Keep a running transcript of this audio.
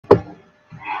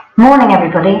Morning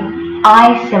everybody.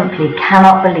 I simply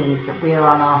cannot believe that we are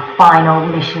on our final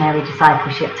missionary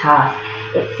discipleship task.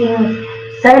 It seems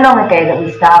so long ago that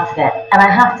we started it, and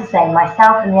I have to say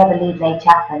myself and the other Lead Lay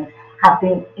chaplains have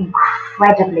been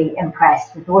incredibly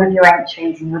impressed with all of your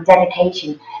entries and your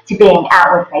dedication to being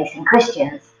outward facing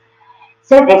Christians.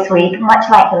 So this week, much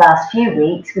like the last few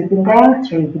weeks, we've been going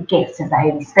through the gifts of the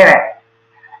Holy Spirit.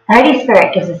 The Holy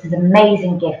Spirit gives us this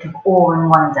amazing gift of awe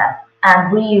and wonder,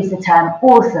 and we use the term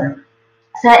awesome.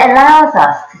 So it allows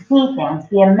us to see things,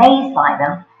 be amazed by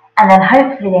them, and then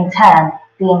hopefully in turn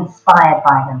be inspired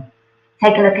by them.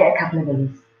 Take a look at a couple of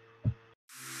these.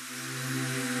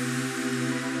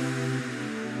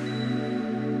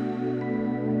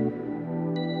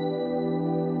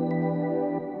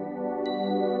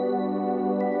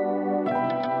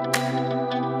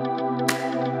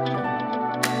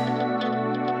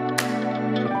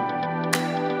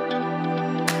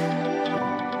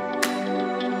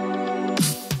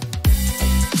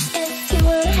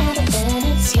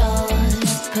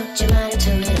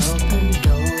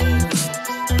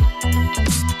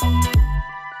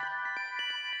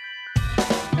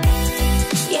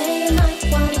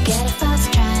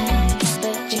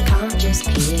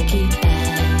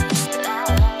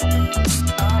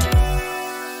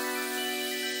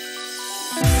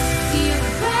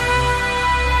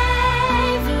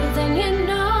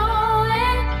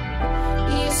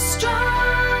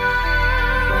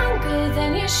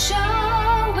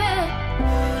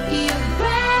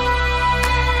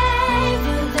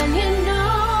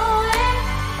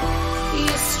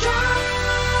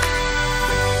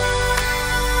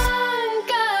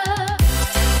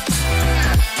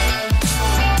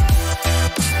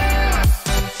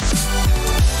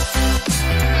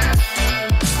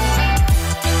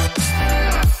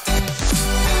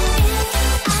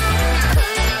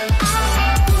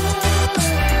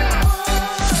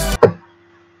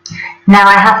 Now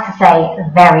I have to say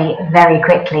very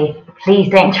quickly, please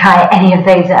don't try any of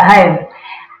those at home.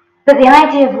 But the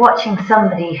idea of watching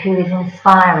somebody who is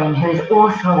inspiring, who is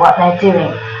awesome at what they're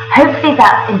doing, hopefully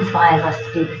that inspires us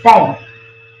to do the same.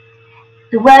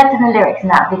 The words and the lyrics in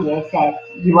that video says,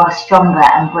 "You are stronger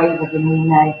and braver than you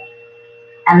know."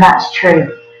 And that's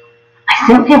true. I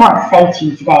simply want to say to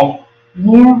you today,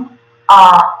 you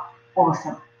are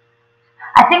awesome.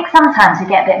 I think sometimes we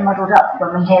get a bit muddled up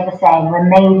when we hear the saying, we're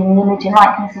made in the image and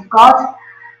likeness of God.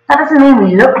 That doesn't mean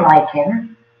we look like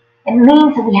Him. It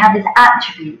means that we have His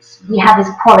attributes, we have His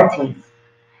qualities.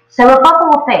 So above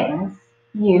all things,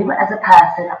 you as a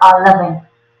person are loving,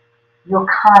 you're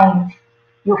kind,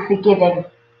 you're forgiving,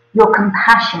 you're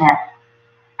compassionate.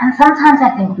 And sometimes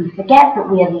I think we forget that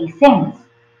we are these things.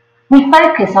 We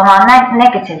focus on our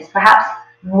negatives, perhaps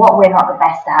what we're not the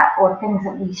best at, or things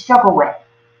that we struggle with.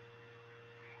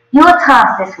 Your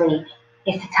task this week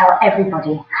is to tell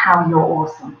everybody how you're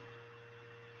awesome.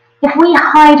 If we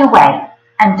hide away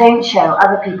and don't show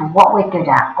other people what we're good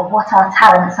at or what our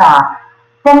talents are,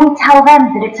 then we tell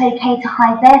them that it's okay to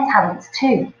hide their talents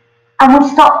too, and we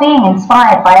stop being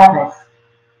inspired by others.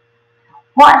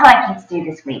 What I'd like you to do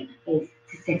this week is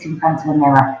to sit in front of a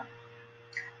mirror.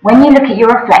 When you look at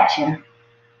your reflection,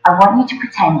 I want you to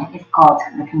pretend it's God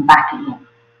looking back at you.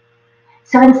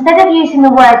 So instead of using the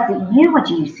words that you would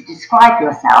use to describe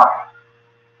yourself,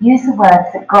 use the words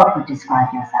that God would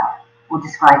describe yourself, or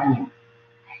describe you.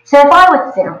 So if I were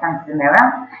to sit in front of the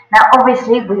mirror, now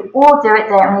obviously we all do it,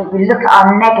 don't we? We look at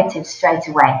our negatives straight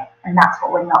away, and that's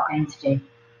what we're not going to do.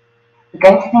 We're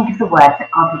going to think of the words that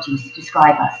God would use to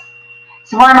describe us.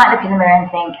 So I might look in the mirror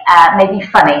and think, maybe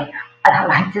funny. I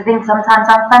like to think sometimes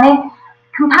I'm funny.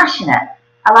 Compassionate.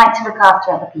 I like to look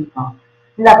after other people.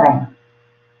 Loving.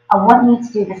 I want you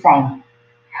to do the same.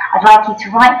 I'd like you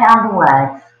to write down the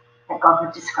words that God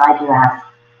would describe you as,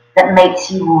 that makes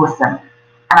you awesome.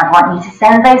 And I want you to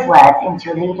send those words into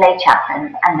your Lead Lay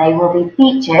chaplains, and they will be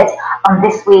featured on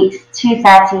this week's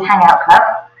 2:30 Hangout Club.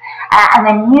 And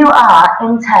then you are,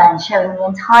 in turn, showing the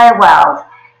entire world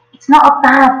it's not a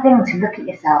bad thing to look at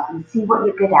yourself and see what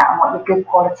you're good at and what your good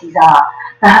qualities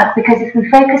are. Because if we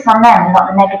focus on them and not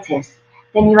the negatives,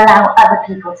 then you allow other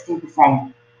people to do the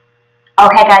same.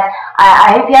 Okay guys,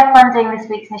 I hope you have fun doing this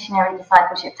week's missionary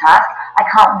discipleship task. I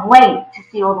can't wait to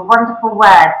see all the wonderful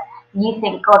words you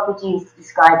think God would use to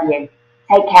describe you.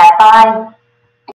 Take care, bye.